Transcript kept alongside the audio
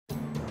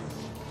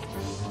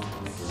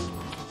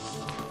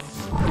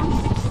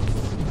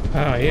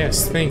Oh,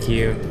 yes, thank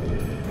you.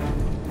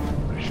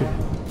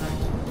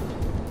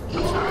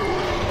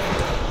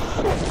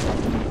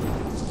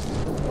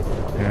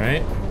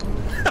 Alright.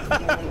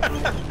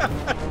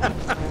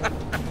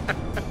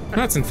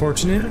 That's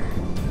unfortunate.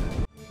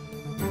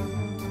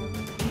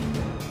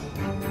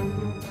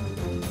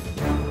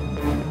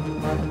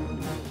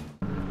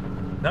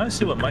 Now I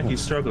see what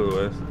Mikey's struggling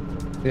with.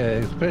 Yeah,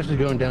 especially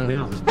going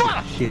downhill.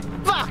 Fuck! Shit.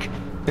 Fuck!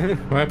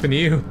 What happened to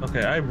you?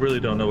 Okay, I really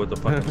don't know what the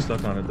fuck I'm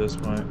stuck on at this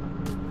point.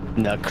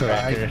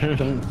 Nutcracker. I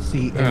don't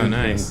see anything Oh,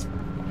 nice.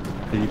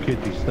 that you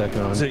could be stuck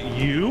on. Is it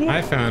you?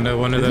 I found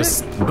one of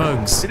those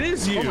bugs. It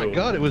is you. Oh my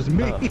god, it was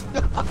me.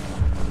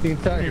 The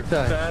entire You're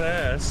time. fat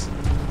ass.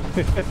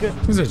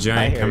 There's a I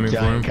giant hear a coming for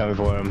giant him. coming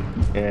for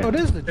him. Yeah. Oh, it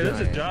is the It is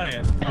a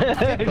giant.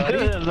 giant.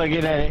 buddy.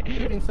 Looking at it.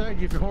 Get inside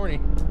you if you're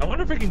horny. I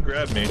wonder if it can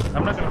grab me.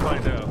 I'm not gonna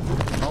find out.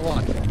 I'll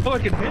watch. Oh, I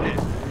can hit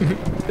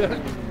it.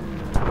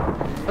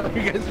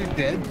 You guys are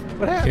dead?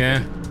 What happened?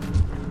 Yeah.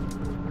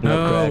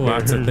 Oh, Nutcracker.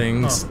 lots of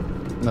things.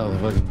 No, the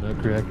fucking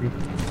nutcracker.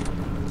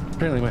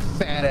 Apparently my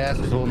fat ass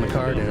is holding the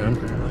car down.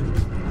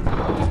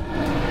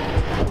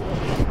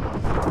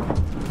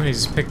 Oh, he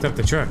just picked up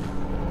the truck.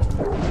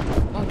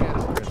 Honk at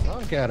him, Chris.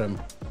 Honk at him.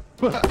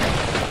 Oh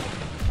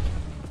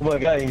my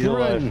god, he's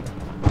alive. Run.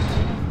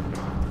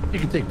 You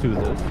can take two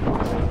of those.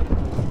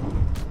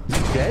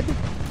 Is he dead?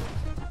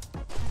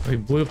 He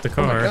blew up the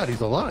Oh my car. god,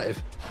 he's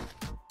alive.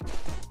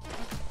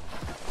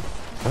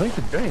 I think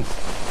the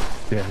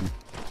giant's dead.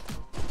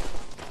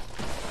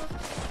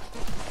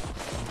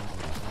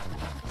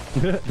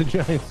 The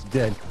giant's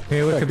dead.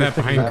 Hey, look at that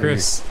behind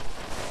Chris.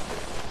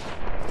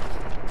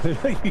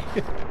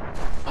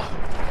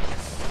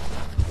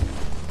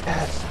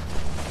 Yes.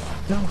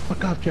 No,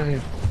 fuck off,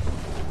 giant.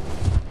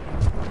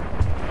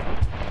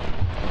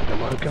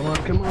 Come on, come on,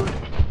 come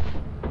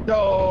on.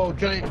 No,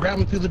 giant, grab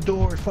him through the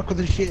doors. Fuck with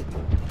his shit.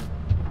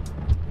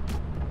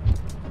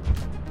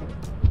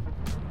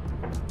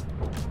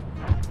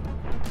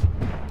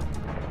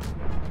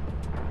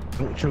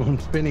 Don't show him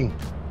spinning.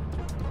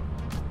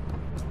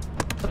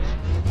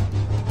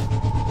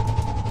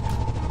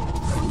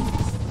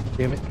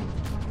 Damn it.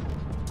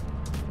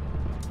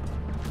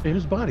 Hey,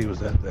 whose body was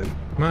that then?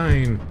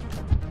 Mine.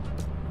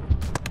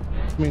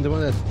 I mean, the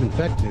one that's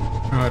infected.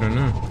 Oh, I don't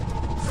know.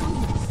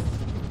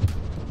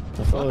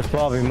 Oh, it's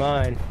probably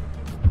mine.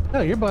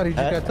 No, your body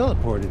just got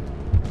teleported.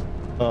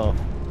 Oh.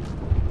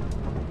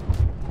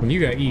 When you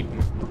got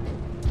eaten.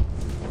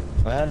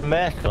 I had a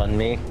mask on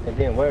me. I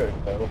didn't wear it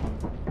though.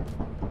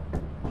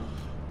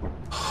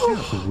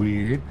 That's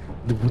weird.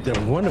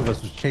 One of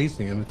us was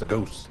chasing him. It's a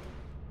ghost.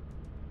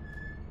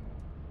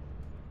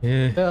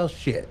 Yeah. Well,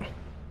 shit.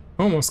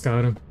 Almost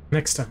got him.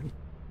 Next time.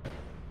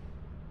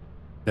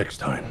 Next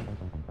time.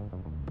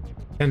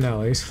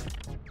 $10.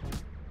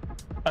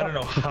 I don't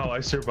know how I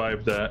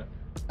survived that.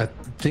 I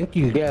think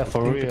you. Yeah,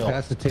 for real.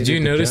 incapacitated Did you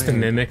notice the giant.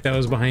 mimic that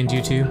was behind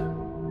you too?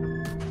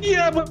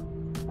 Yeah, but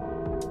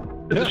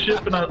there's a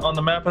ship on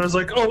the map, and I was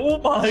like, oh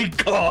my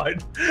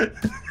god.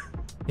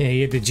 Yeah,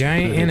 you had the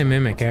giant and a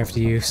mimic after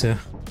you, so.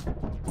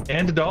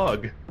 And a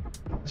dog.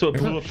 So it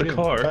blew up the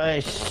car. I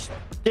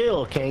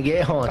still can't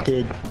get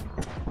haunted. I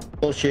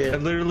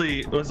Bullshit.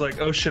 literally was like,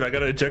 oh shit, I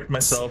gotta eject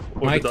myself,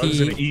 or the dog's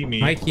gonna eat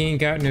me. Mikey ain't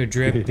got no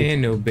drip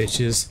and no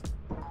bitches.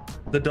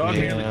 The dog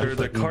Yeah, nearly, or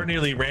the car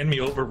nearly ran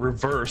me over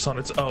reverse on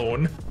its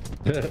own.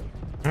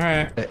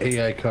 Alright, The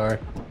AI car.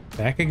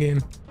 back again.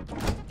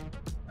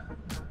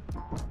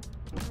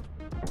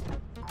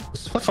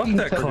 Fuck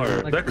that car.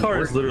 That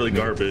car is literally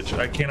garbage.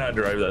 I cannot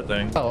drive that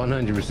thing. Oh,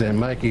 100%.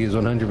 Mikey is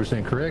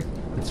 100% correct.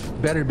 It's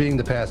better being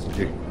the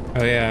passenger.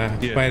 Oh yeah.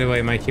 Yeah. By the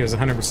way, Mikey was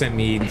 100%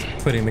 me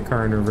putting the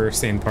car in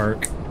reverse in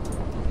park.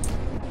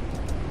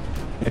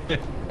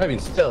 I mean,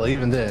 still,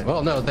 even then.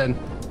 Well, no, then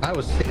I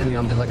was standing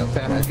on there like a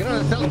fat ass. Get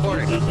on the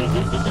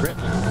teleporter. Rip.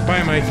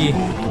 Bye, Mikey.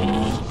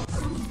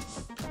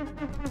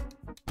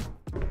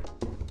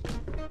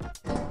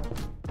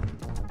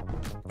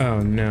 Oh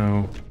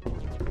no.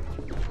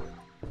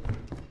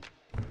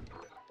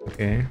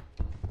 Okay.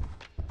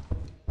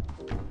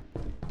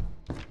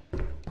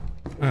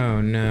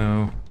 Oh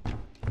no.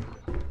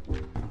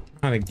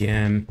 Not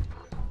again.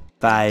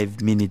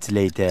 5 minutes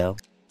later.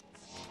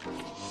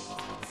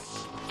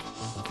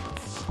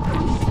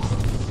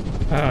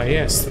 Oh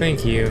yes,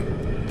 thank you.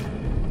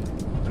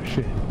 Oh,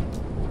 shit.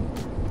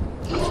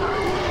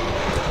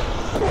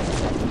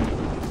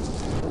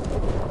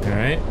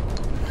 Alright.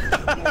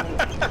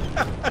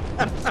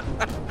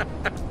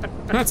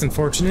 That's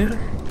unfortunate.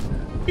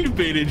 You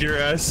baited your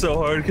ass so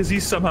hard because he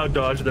somehow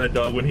dodged that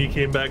dog when he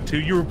came back too.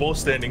 You were both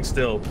standing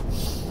still.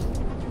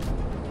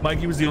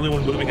 Mikey was the only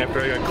one moving after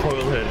I got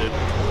coil-headed.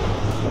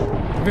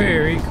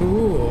 Very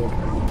cool.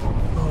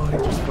 Oh, I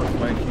just fucked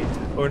Mikey.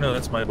 Oh no,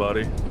 that's my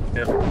body.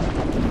 Yep.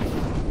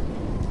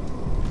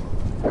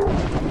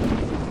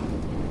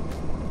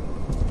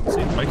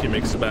 See, Mikey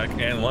makes it back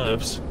and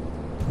lives.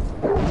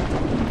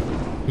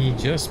 He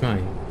just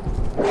might.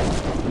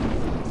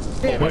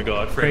 Oh my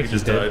god, Frankie Frankie's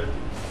just dead. died.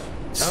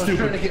 I was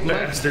trying to get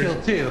Mike's bastard.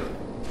 kill too.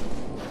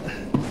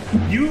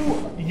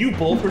 You you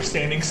both were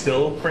standing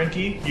still,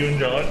 Frankie, you and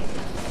John.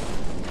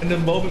 And the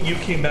moment you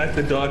came back,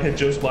 the dog had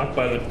just blocked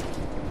by the...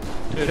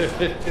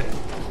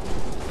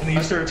 And then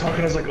you started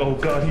talking, I was like, oh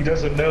god, he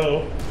doesn't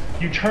know.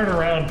 You turn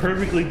around,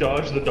 perfectly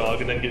dodge the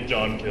dog, and then get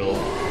John killed.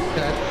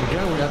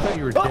 John, I thought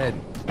you were dead.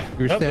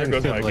 You were Oh, there standing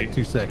goes still for Mikey. like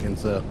 2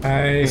 seconds, so.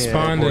 I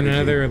spawned in reported you.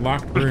 another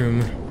locked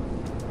room.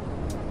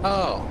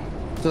 Oh,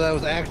 so that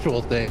was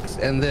actual things.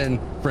 And then,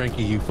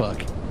 Frankie, you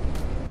fuck.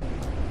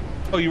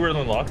 Oh, you were in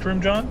the locked room,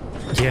 John?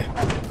 Yeah.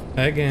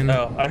 Again.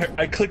 No,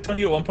 I clicked on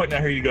you at one point, and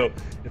I heard you go,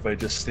 if I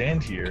just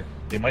stand here,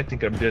 they might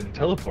think I'm dead and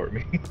teleport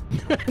me.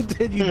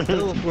 Then you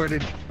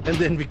teleported and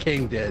then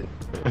became dead.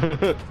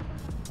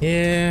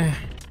 Yeah.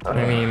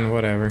 I mean,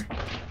 whatever.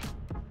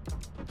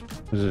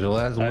 This is the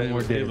last one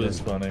more day. It was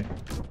funny.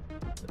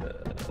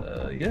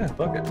 Yeah,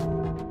 fuck it.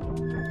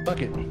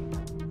 Fuck it.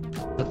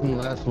 That's the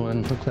last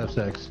one. Let's have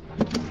sex.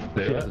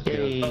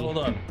 Yay. Oh, hold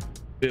on.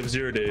 We have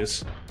 0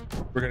 days.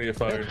 We're gonna get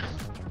fired.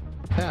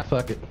 Ah,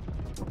 fuck it.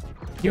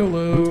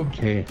 YOLO.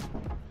 Okay.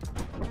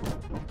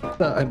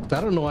 I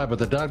don't know why, but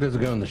the dog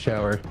doesn't go in the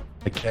shower.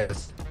 I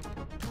guess.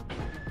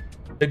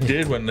 It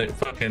did when they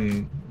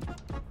fucking...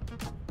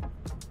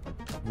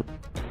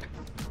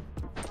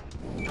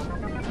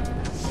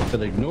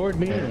 It ignored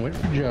me and went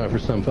for John for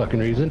some fucking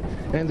reason.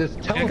 And this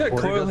got teleporter doesn't want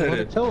to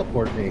coil-headed.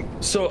 teleport me.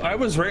 So I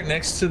was right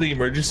next to the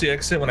emergency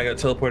exit when I got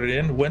teleported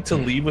in, went to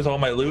leave with all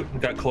my loot,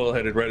 and got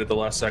coil-headed right at the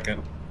last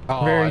second.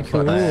 Oh, Very I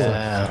fucking- cool.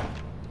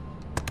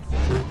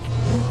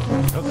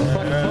 Hope the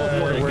fucking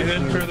teleporter Get works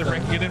in when further, you're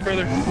Frank. Get in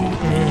further.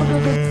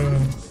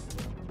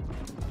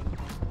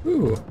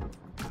 Ooh.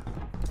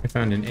 I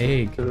found an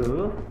egg.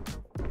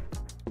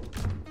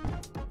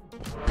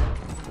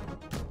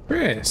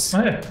 Chris.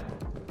 Hey.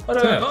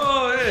 What's up?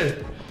 Oh, hey.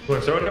 You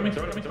want to throw it at me?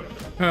 Throw it at me? Throw it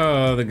at me?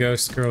 Oh, the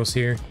ghost girl's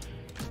here.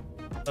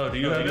 Oh, do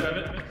you have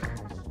it?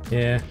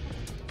 Yeah.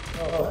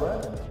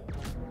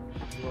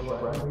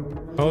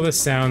 All the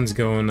sounds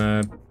going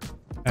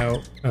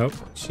out. Oh,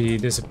 she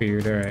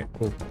disappeared. All right,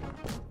 cool.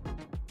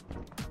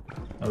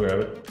 I'll grab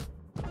it.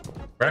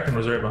 Bracken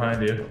was right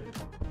behind you.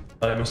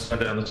 I must have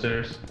went down the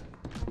stairs.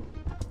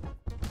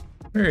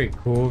 Very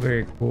cool.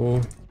 Very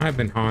cool. I've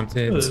been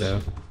haunted, This. so.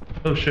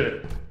 Oh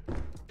shit.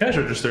 Cash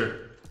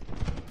register.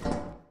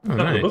 Oh, Not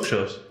the nice.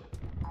 bookshelves.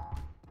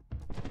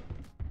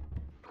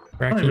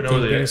 Bracken even know where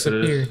can the get us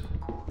exit up is. here.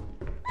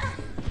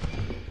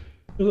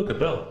 Ooh, look at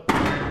Bell.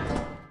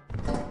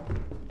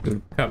 Ooh,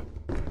 cup.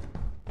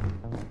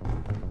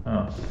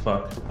 Oh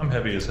fuck. I'm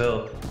heavy as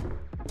hell.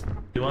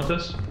 You want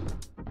this?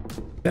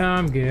 No,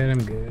 I'm good.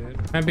 I'm good.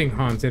 I'm being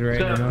haunted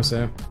right Yeah. now,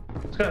 so.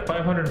 It's got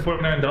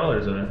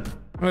 $549 in it.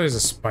 Oh, there's a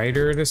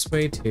spider this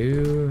way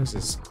too. This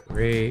is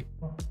great.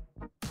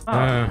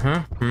 Ah.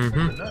 Uh-huh.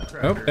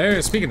 Mm-hmm. Oh,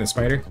 there. Speaking of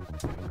spider.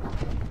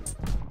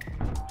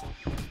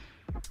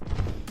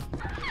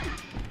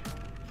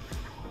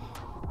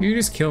 You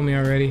just kill me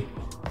already.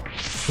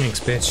 Thanks,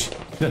 bitch.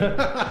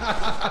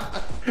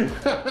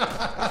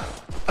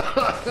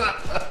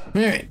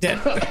 Alright, dead.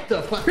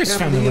 The fuck Chris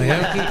found happened the to you, way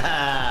out.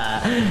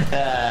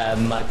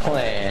 Mikey? My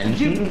plan. Did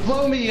you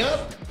blow me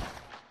up?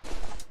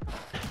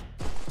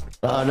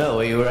 Oh no,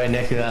 were you right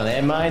next to that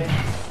landmine?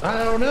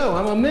 I don't know.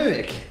 I'm a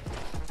mimic.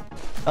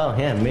 Oh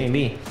yeah,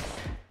 maybe.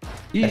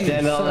 You I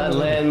stand on that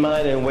son of a-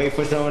 landmine and wait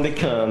for someone to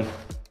come.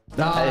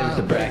 I was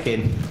the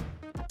bracken.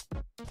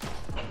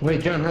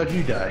 Wait, John, how'd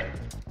you die?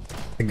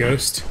 The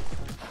ghost.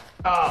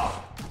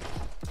 Oh,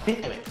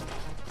 damn it.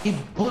 He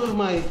blew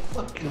my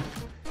fucking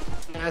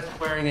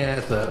mask-wearing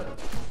ass up.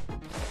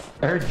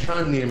 I heard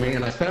John near me,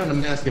 and I found the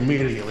mask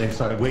immediately,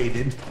 so I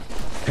waited,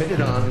 put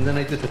it on, and then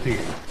I disappeared.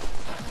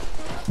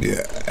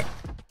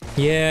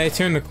 Yeah, I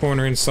turned the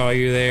corner and saw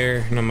you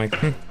there, and I'm like,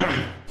 Fuck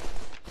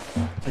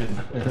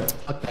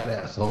that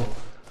asshole.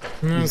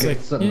 And I was You like,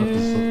 get something up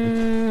his sleeve.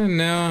 yeah,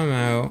 no, I'm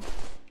out.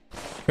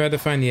 Tried to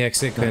find the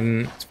exit,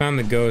 couldn't. Found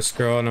the ghost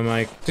girl, and I'm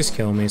like, just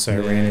kill me, so I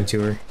ran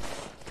into her.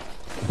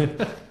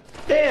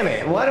 Damn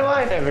it! Why do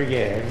I never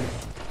get her?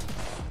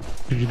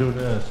 Did you don't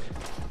ask?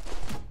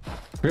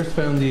 Chris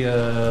found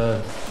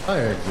the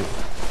fire exit.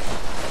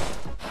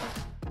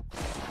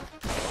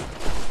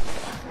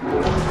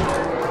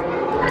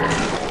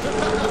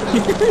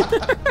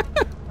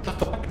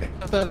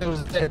 I thought it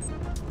was dead.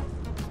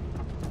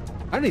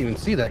 I didn't even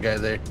see that guy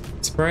there.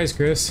 Surprise,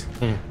 Chris.